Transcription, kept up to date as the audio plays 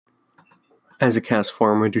As a cast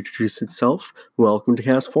form would introduce itself, welcome to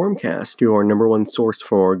Cast Formcast, your number one source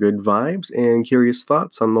for good vibes and curious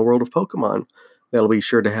thoughts on the world of Pokemon. That'll be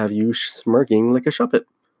sure to have you smirking like a shuppet.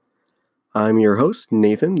 I'm your host,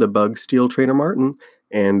 Nathan, the Bug Steel Trainer Martin,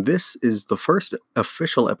 and this is the first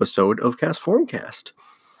official episode of Cast Formcast.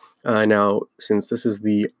 Now, since this is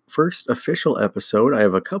the first official episode, I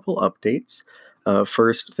have a couple updates.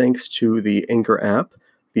 First, thanks to the Anchor app,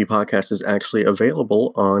 the podcast is actually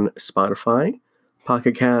available on Spotify,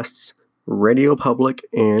 Pocket Casts, Radio Public,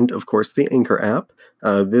 and, of course, the Anchor app.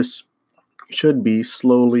 This should be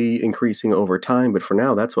slowly increasing over time, but for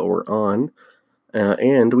now, that's what we're on.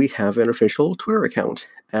 And we have an official Twitter account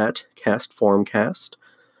at CastFormCast.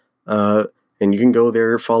 And you can go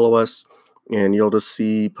there, follow us, and you'll just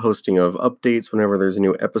see posting of updates whenever there's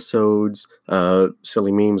new episodes,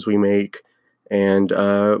 silly memes we make, and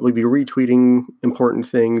we'll be retweeting important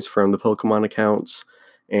things from the Pokemon accounts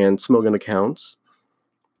and Smogon accounts.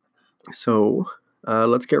 So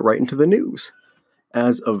let's get right into the news.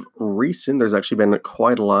 As of recent, there's actually been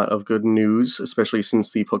quite a lot of good news, especially since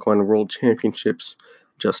the Pokemon World Championships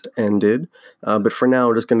just ended. But for now,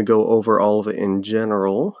 we're just going to go over all of it in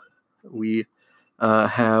general. We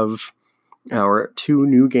have our two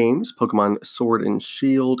new games, Pokemon Sword and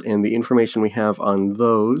Shield, and the information we have on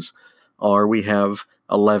those are we have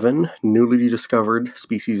 11 newly discovered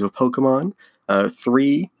species of Pokemon,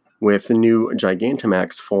 3 with new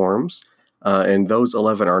Gigantamax forms, and those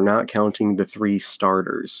 11 are not counting the 3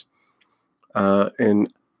 starters.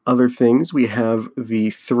 And other things, we have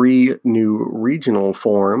the 3 new regional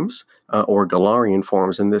forms, or Galarian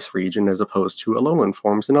forms in this region, as opposed to Alolan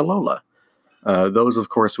forms in Alola. Those, of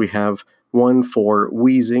course, we have one for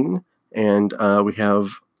Weezing, and we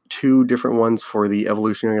have 2 different ones for the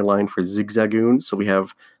evolutionary line for Zigzagoon. So we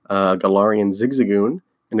have Galarian Zigzagoon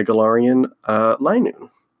and a Galarian Linoon.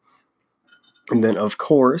 And then, of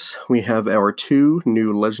course, we have our 2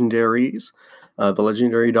 new legendaries, the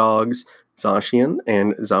legendary dogs Zacian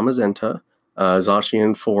and Zamazenta.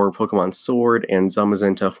 Zacian for Pokemon Sword and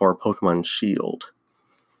Zamazenta for Pokemon Shield.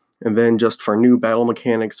 And then just for new battle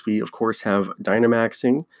mechanics, we of course have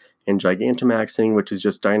Dynamaxing and Gigantamaxing, which is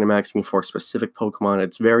just Dynamaxing for specific Pokemon.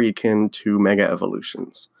 It's very akin to Mega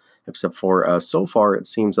Evolutions, except for so far it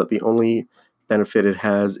seems that the only benefit it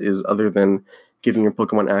has is, other than giving your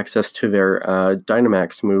Pokemon access to their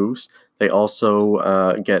Dynamax moves, they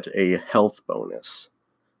also get a health bonus.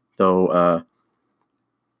 Though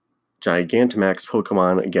Gigantamax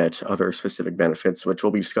Pokemon get other specific benefits, which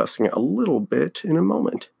we'll be discussing a little bit in a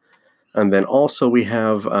moment. And then also we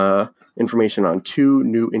have information on 2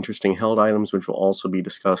 new interesting held items, which will also be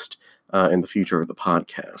discussed in the future of the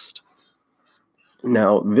podcast.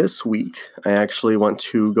 Now, this week, I actually want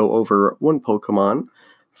to go over one Pokemon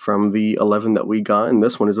from the 11 that we got, and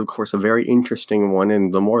this one is, of course, a very interesting one,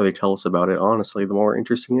 and the more they tell us about it, honestly, the more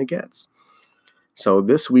interesting it gets. So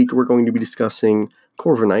this week, we're going to be discussing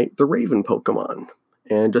Corviknight, the Raven Pokemon.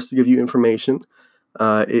 And just to give you information,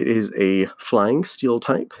 it is a flying steel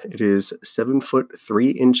type. It is 7 foot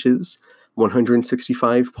 3 inches,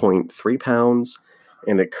 165.3 pounds,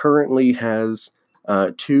 and it currently has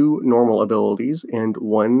 2 normal abilities and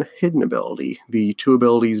 1 hidden ability. The 2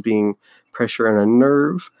 abilities being Pressure and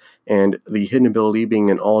Unnerve, and the hidden ability being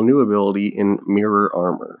an all-new ability in Mirror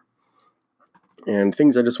Armor. And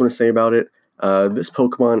things I just want to say about it, this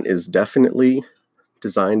Pokemon is definitely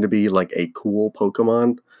designed to be like a cool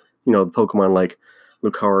Pokemon. You know, the Pokemon like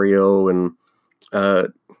Lucario and,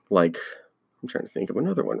 I'm trying to think of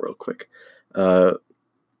another one real quick.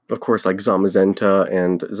 Of course, like Zamazenta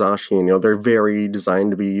and Zacian, they're very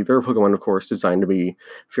designed to be, they're Pokemon, of course, designed to be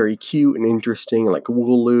very cute and interesting, like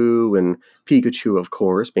Wooloo and Pikachu, of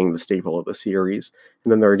course, being the staple of the series.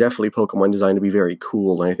 And then there are definitely Pokemon designed to be very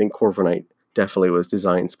cool, and I think Corviknight definitely was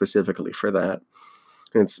designed specifically for that.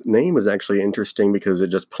 And its name is actually interesting because it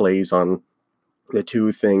just plays on the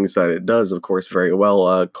 2 things that it does, of course, very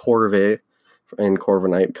well. Corvi and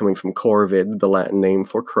Corviknight coming from Corvid, the Latin name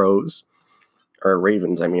for crows. Or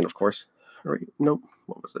ravens, I mean, of course. Nope,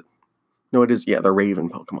 what was it? No, it is, the Raven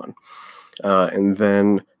Pokemon. And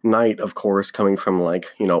then Knight, of course, coming from,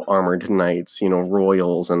 armored knights,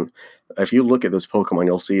 royals. And if you look at this Pokemon,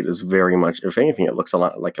 you'll see it is very much, if anything, it looks a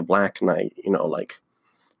lot like a Black Knight,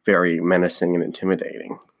 very menacing and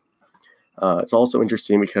intimidating. It's also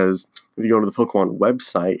interesting because if you go to the Pokemon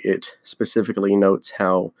website, it specifically notes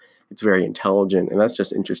how it's very intelligent, and that's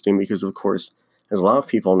just interesting because, of course, as a lot of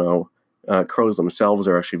people know, crows themselves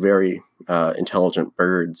are actually very intelligent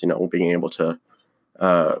birds, being able to,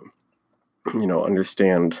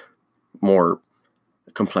 understand more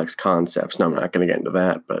complex concepts. Now, I'm not going to get into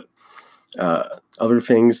that, but other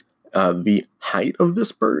things, The height of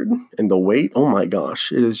this bird and the weight, oh my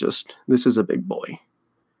gosh, this is a big boy.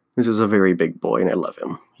 This is a very big boy, and I love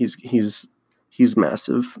him. He's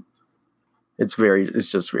massive. It's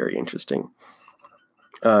just very interesting.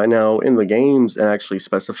 Now, in the games, it actually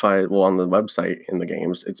specifies, well, on the website in the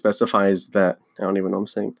games, it specifies that, I don't even know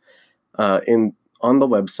what I'm saying, on the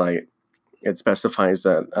website, it specifies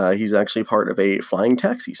that he's actually part of a flying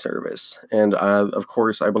taxi service. And of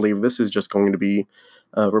course, I believe this is just going to be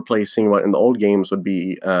replacing what in the old games would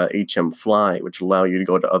be HM Fly, which allow you to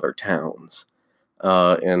go to other towns.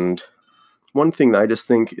 And one thing that I just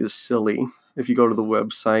think is silly, if you go to the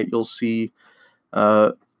website, you'll see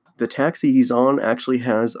the taxi he's on actually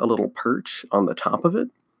has a little perch on the top of it.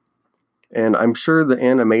 And I'm sure the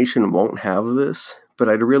animation won't have this, but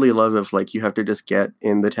I'd really love if like you have to just get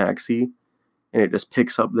in the taxi and it just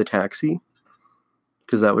picks up the taxi.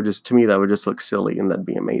 Because that would just, to me, that would just look silly and that'd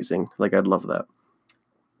be amazing. Like, I'd love that.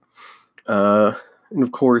 And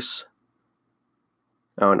of course,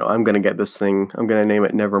 I don't know, I'm going to get this thing, I'm going to name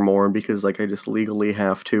it Nevermore because like I just legally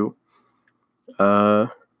have to.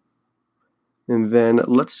 And then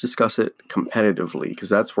let's discuss it competitively, because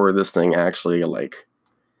that's where this thing actually, like,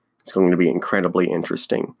 it's going to be incredibly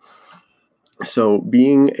interesting. So,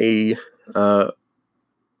 being a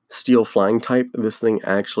steel flying type, this thing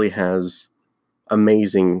actually has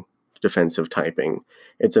amazing defensive typing.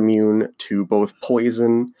 It's immune to both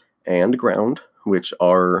poison and ground, which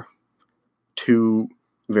are two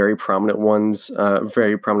very prominent ones,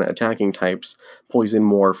 very prominent attacking types. Poison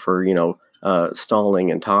more for, stalling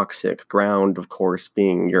and toxic. Ground, of course,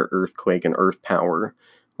 being your earthquake and earth power,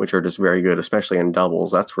 which are just very good, especially in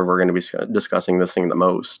doubles. That's where we're going to be discussing this thing the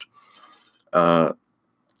most. It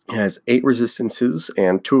has 8 resistances,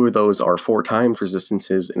 and 2 of those are 4 times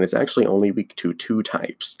resistances, and it's actually only weak to 2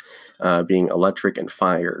 types, being electric and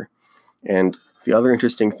fire. And the other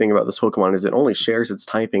interesting thing about this Pokemon is it only shares its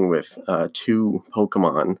typing with 2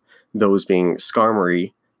 Pokemon, those being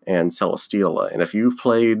Skarmory and Celesteela. And if you've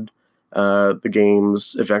played the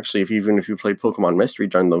games, if you played Pokemon Mystery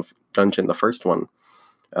Dungeon, the first one,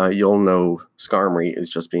 you'll know Skarmory is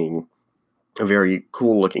just being a very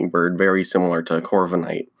cool-looking bird, very similar to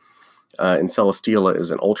Corviknight. And Celesteela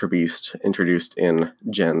is an Ultra Beast introduced in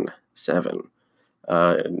Gen 7.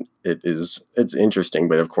 And it's interesting,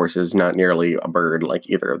 but of course is not nearly a bird like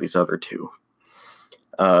either of these other 2.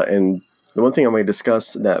 And the one thing I might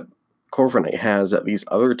discuss that Corviknight has that these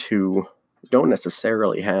other 2 don't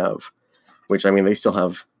necessarily have, which, I mean, they still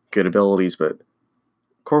have good abilities, but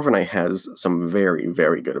Corviknight has some very,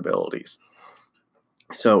 very good abilities.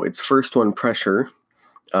 So its first one, Pressure.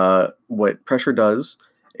 What Pressure does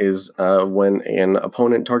is when an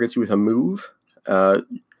opponent targets you with a move,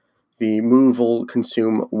 the move will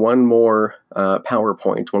consume 1 more power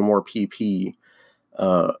point, 1 more PP,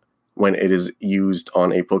 when it is used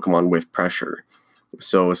on a Pokemon with Pressure.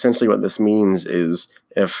 So essentially what this means is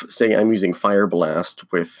if, say, I'm using Fire Blast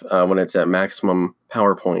with, when it's at maximum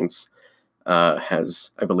power points, has,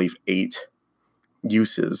 I believe, 8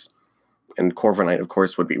 uses, and Corviknight, of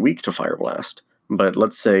course, would be weak to Fire Blast. But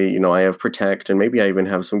let's say, I have Protect, and maybe I even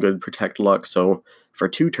have some good Protect luck, so for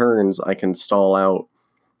 2 turns, I can stall out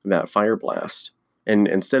that Fire Blast. And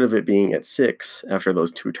instead of it being at 6 after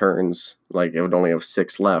those 2 turns, like it would only have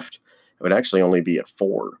 6 left, it would actually only be at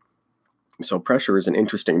 4. So Pressure is an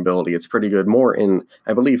interesting ability. It's pretty good,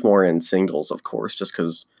 I believe more in singles, of course, just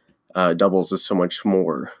because doubles is so much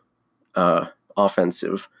more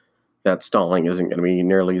offensive that stalling isn't going to be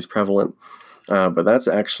nearly as prevalent. But that's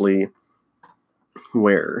actually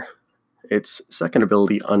where its second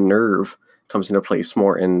ability, Unnerve, comes into place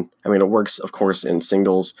more in, it works, of course, in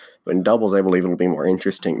singles, but in doubles, I believe it'll be more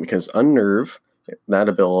interesting, because Unnerve, that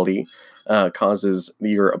ability, causes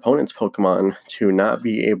your opponent's Pokemon to not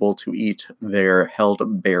be able to eat their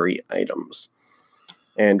held berry items.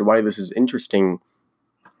 And why this is interesting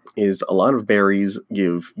is a lot of berries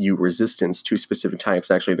give you resistance to specific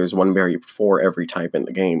types. Actually, there's 1 berry for every type in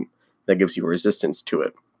the game that gives you resistance to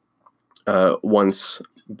it once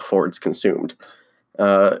before it's consumed.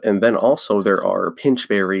 And then also there are pinch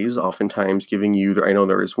berries, oftentimes giving you, I know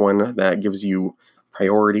there is one that gives you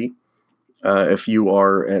priority if you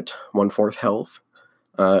are at 1/4 health,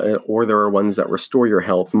 or there are ones that restore your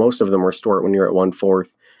health. Most of them restore it when you're at 1/4.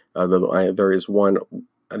 There is one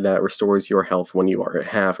that restores your health when you are at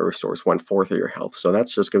half. It restores 1/4 of your health. So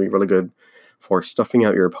that's just going to be really good for stuffing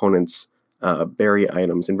out your opponent's berry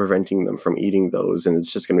items and preventing them from eating those. And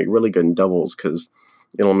it's just going to be really good in doubles because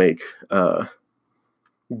it'll make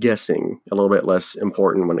guessing a little bit less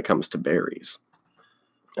important when it comes to berries.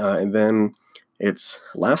 And then its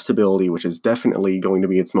last ability, which is definitely going to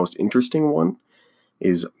be its most interesting one,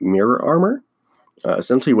 is Mirror Armor.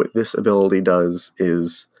 Essentially what this ability does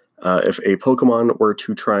is if a Pokemon were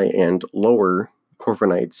to try and lower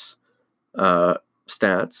Corviknight's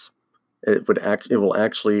stats, it will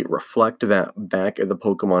actually reflect that back at the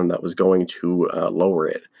Pokemon that was going to lower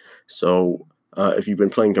it. So if you've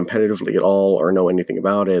been playing competitively at all or know anything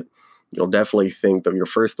about it, you'll definitely think that your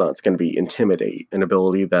first thought's going to be Intimidate, an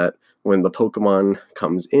ability that when the Pokemon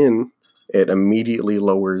comes in, it immediately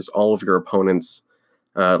lowers all of your opponents.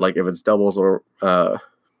 Like if it's doubles, or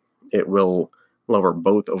it will lower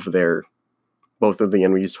both of the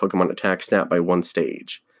enemy's Pokemon attack stat by 1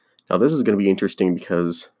 stage. Now this is going to be interesting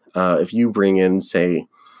because if you bring in, say,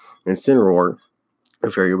 Incineroar, a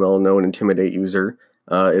very well-known Intimidate user,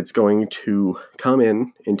 it's going to come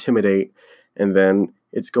in, Intimidate, and then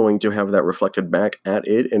it's going to have that reflected back at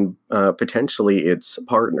it and potentially its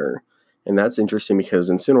partner. And that's interesting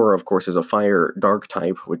because Incineroar, of course, is a Fire Dark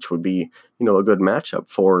type, which would be, a good matchup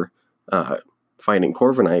for fighting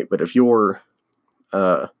Corviknight. But if your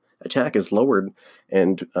attack is lowered,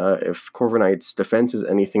 and if Corviknight's defense is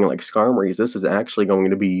anything like Skarmory's, this is actually going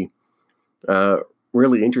to be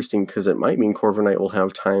really interesting because it might mean Corviknight will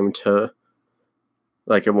have time to,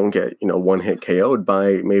 it won't get, one-hit KO'd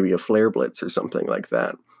by maybe a Flare Blitz or something like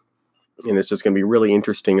that. And it's just going to be really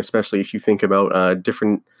interesting, especially if you think about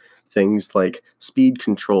different things like speed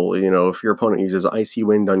control. If your opponent uses Icy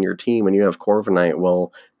Wind on your team and you have Corviknight,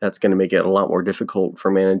 well, that's going to make it a lot more difficult for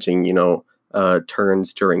managing,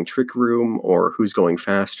 turns during Trick Room, or who's going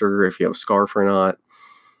faster, if you have Scarf or not.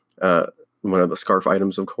 One of the Scarf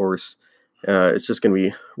items, of course. It's just going to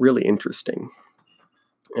be really interesting.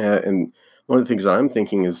 And one of the things that I'm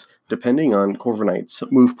thinking is, depending on Corviknight's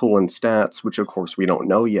move pool and stats, which of course we don't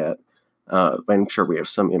know yet, I'm sure we have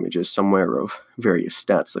some images somewhere of various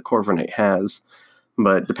stats that Corviknight has,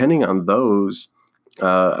 but depending on those,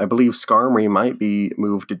 I believe Skarmory might be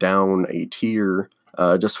moved down a tier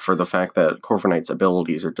just for the fact that Corviknight's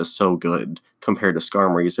abilities are just so good compared to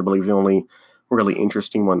Skarmory's. I believe the only really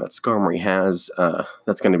interesting one that Skarmory has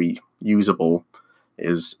that's going to be usable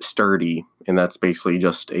is Sturdy, and that's basically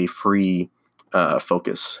just a free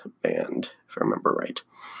focus band, if I remember right.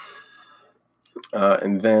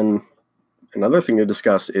 And then another thing to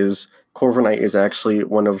discuss is Corviknight is actually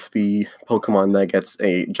one of the Pokemon that gets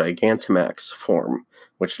a Gigantamax form,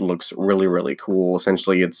 which looks really, really cool.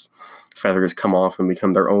 Essentially, its feathers come off and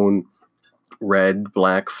become their own red,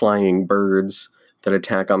 black flying birds that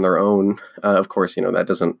attack on their own. Of course, that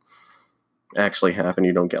doesn't actually happen.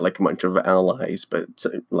 You don't get a bunch of allies, but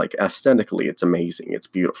aesthetically, it's amazing. It's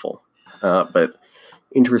beautiful. But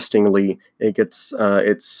interestingly, it gets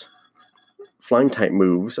its flying type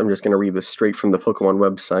moves. I'm just going to read this straight from the Pokemon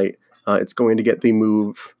website. It's going to get the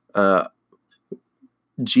move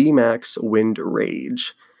G-Max Wind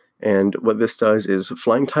Rage. And what this does is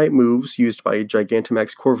flying type moves used by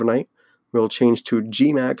Gigantamax Corviknight will change to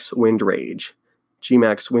G-Max Wind Rage.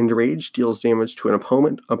 G-Max Wind Rage deals damage to an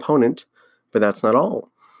opponent, but that's not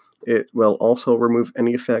all. It will also remove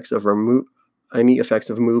any effects of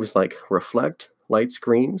moves like Reflect, Light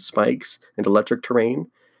Screen, Spikes, and Electric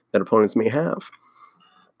Terrain that opponents may have.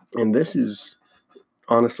 And this is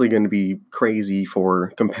honestly going to be crazy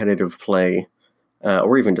for competitive play,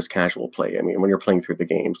 or even just casual play. I mean, when you're playing through the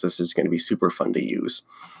games, this is going to be super fun to use.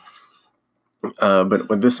 But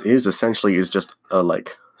what this is essentially is just a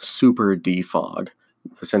super defog.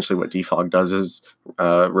 Essentially what defog does is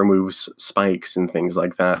removes spikes and things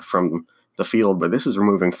like that from the field, but this is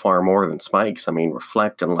removing far more than spikes. I mean,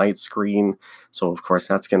 Reflect and Light Screen. So of course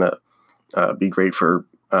that's going to be great for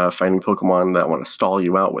fighting Pokemon that want to stall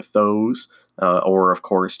you out with those, or of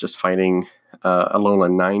course just fighting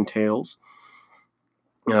Alolan Ninetales.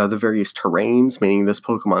 The various terrains, meaning this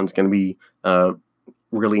Pokemon's going to be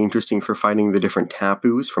really interesting for fighting the different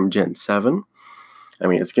Tapus from Gen 7. I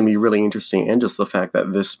mean, it's going to be really interesting, and just the fact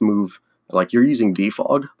that this move, you're using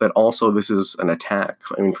Defog, but also this is an attack.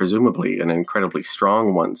 I mean, presumably an incredibly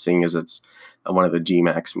strong one, seeing as it's one of the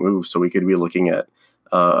G-Max moves, so we could be looking at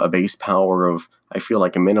a base power of, I feel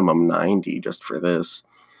like, a minimum 90 just for this.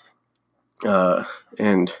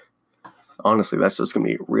 And honestly, that's just going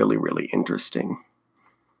to be really, really interesting.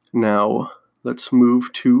 Now, let's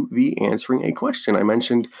move to the answering a question. I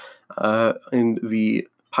mentioned in the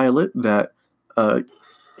pilot that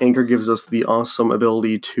Anchor gives us the awesome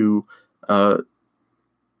ability to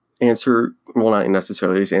answer, well, not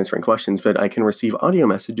necessarily just answering questions, but I can receive audio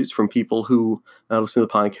messages from people who listen to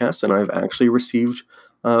the podcast, and I've actually received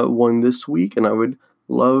one this week, and I would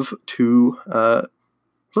love to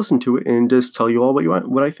listen to it and just tell you all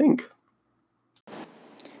what I think.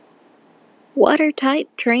 Water type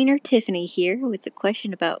trainer Tiffany here with a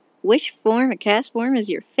question about Which form, a cast form, is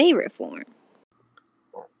your favorite form?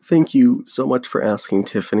 Thank you so much for asking,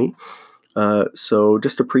 Tiffany. So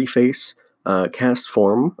just to preface, cast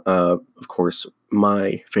form, of course,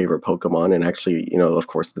 my favorite Pokemon, and actually, of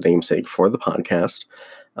course, the namesake for the podcast,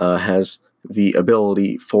 has the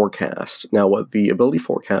ability Forecast. Now, what the ability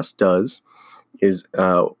Forecast does is,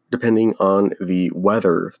 depending on the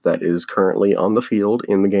weather that is currently on the field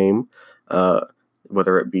in the game,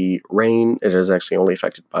 whether it be rain, it is actually only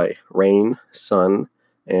affected by rain, sun,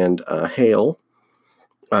 and hail.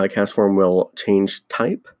 Cast form will change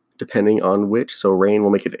type depending on which. So rain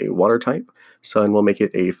will make it a water type, sun will make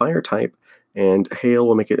it a fire type, and hail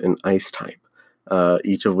will make it an ice type.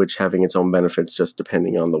 Each of which having its own benefits just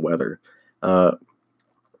depending on the weather. And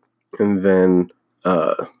then,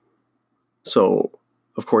 so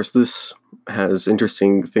of course, this has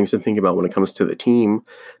interesting things to think about when it comes to the team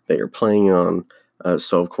that you're playing on.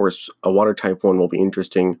 So of course, a water type one will be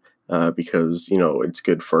interesting because it's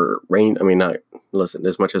good for rain. I mean, not listen.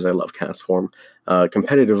 As much as I love Cast Form,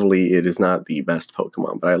 competitively, it is not the best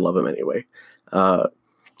Pokemon, but I love him anyway.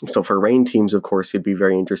 So for rain teams, of course, he'd be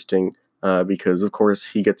very interesting because, of course,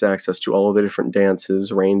 he gets access to all of the different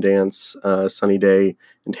dances: Rain Dance, Sunny Day,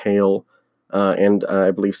 and Hail. And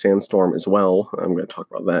I believe Sandstorm as well. I'm going to talk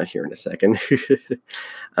about that here in a second.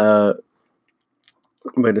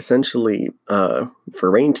 But essentially, for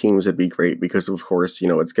rain teams, it'd be great because, of course,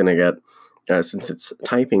 it's going to get, since its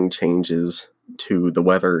typing changes to the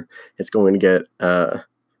weather, it's going to get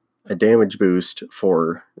a damage boost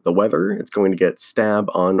for the weather. It's going to get Stab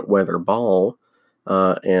on Weather Ball.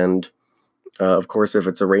 And, of course, if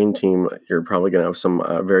it's a rain team, you're probably going to have some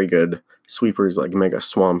very good sweepers like Mega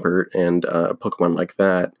Swampert and Pokemon like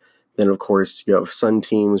that. Then, of course, you have sun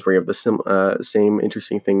teams where you have the same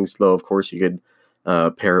interesting things, though, of course, you could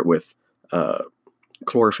pair it with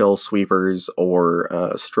chlorophyll sweepers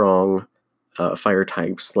or strong fire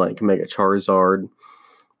types like Mega Charizard.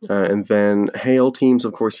 And then hail teams,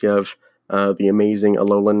 of course, you have the amazing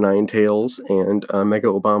Alolan Ninetales and Mega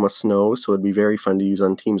Obama Snow, so it'd be very fun to use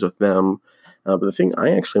on teams with them. But the thing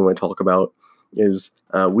I actually want to talk about is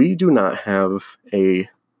we do not have a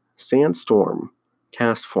Sandstorm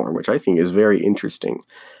cast form, which I think is very interesting.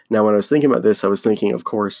 Now, when I was thinking about this, I was thinking, of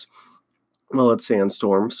course, well, it's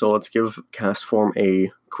Sandstorm, so let's give cast form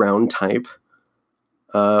a ground type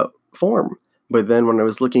form. But then when I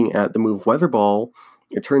was looking at the move Weather Ball,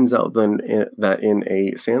 it turns out then that in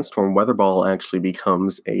a Sandstorm, Weather Ball actually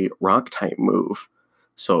becomes a rock type move.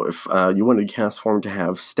 So if you wanted cast form to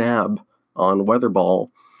have Stab on Weather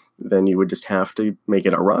Ball, then you would just have to make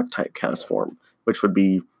it a rock type cast form, which would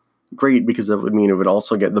be great because that would mean it would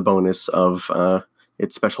also get the bonus of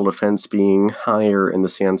its special defense being higher in the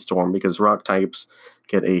Sandstorm because rock types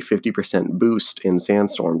get a 50% boost in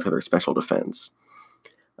Sandstorm to their special defense.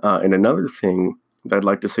 And another thing that I'd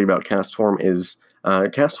like to say about cast form is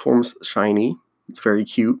cast form's shiny. It's very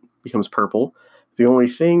cute, becomes purple. The only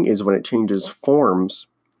thing is when it changes forms,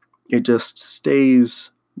 it just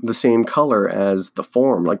stays the same color as the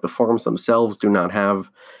form. Like the forms themselves do not have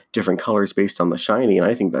different colors based on the shiny, and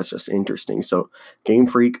I think that's just interesting. So Game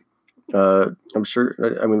Freak, I'm sure,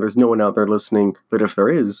 I mean, there's no one out there listening, but if there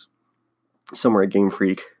is somewhere at Game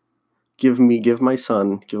Freak, give my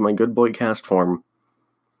son, give my good boy cast form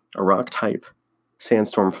a rock type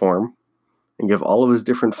Sandstorm form, and give all of his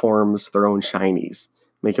different forms their own shinies.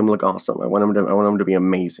 Make him look awesome. I want him to be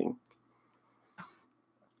amazing.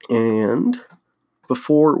 And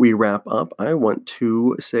before we wrap up, I want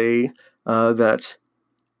to say that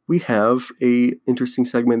we have a interesting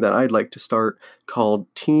segment that I'd like to start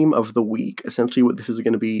called Team of the Week. Essentially what this is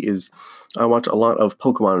going to be is I watch a lot of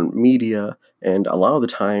Pokemon media, and a lot of the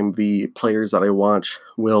time the players that I watch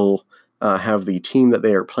will have the team that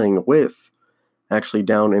they are playing with actually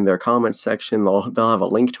down in their comments section. They'll have a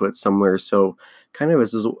link to it somewhere. So kind of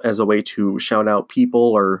as a way to shout out people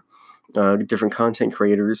or different content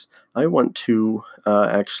creators, I want to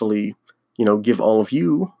actually give all of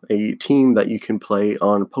you a team that you can play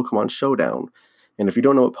on Pokemon Showdown. And if you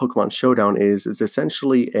don't know what Pokemon Showdown is, it's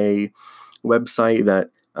essentially a website that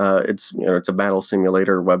it's a battle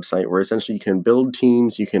simulator website where essentially you can build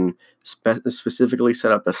teams, you can specifically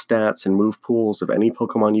set up the stats and move pools of any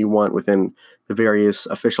Pokemon you want within the various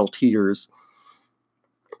official tiers,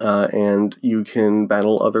 and you can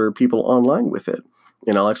battle other people online with it.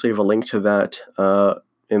 And I'll actually have a link to that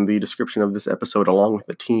in the description of this episode along with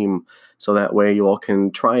the team, so that way you all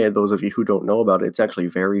can try it. Those of you who don't know about it, it's actually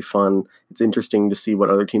very fun. It's interesting to see what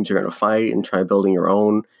other teams are going to fight and try building your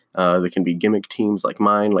own. They can be gimmick teams like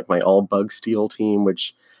mine, like my all bug steel team,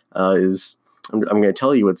 which is, I'm going to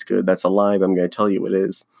tell you it's good. That's a lie, but I'm going to tell you it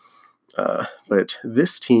is. But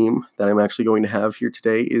this team that I'm actually going to have here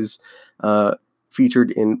today is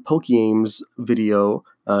featured in PokeAim's video.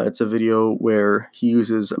 It's a video where he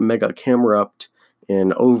uses Mega Camerupt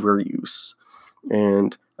in Overuse.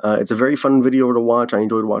 And it's a very fun video to watch. I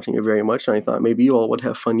enjoyed watching it very much, and I thought maybe you all would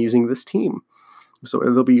have fun using this team. So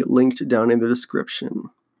it'll be linked down in the description.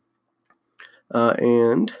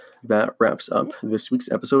 And that wraps up this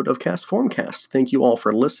week's episode of Cast Formcast. Thank you all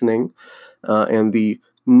for listening. And the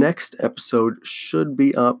next episode should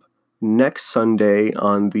be up next Sunday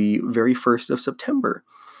on the very 1st of September.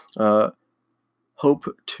 Hope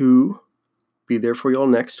to be there for you all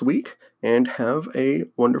next week, and have a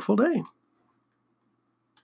wonderful day.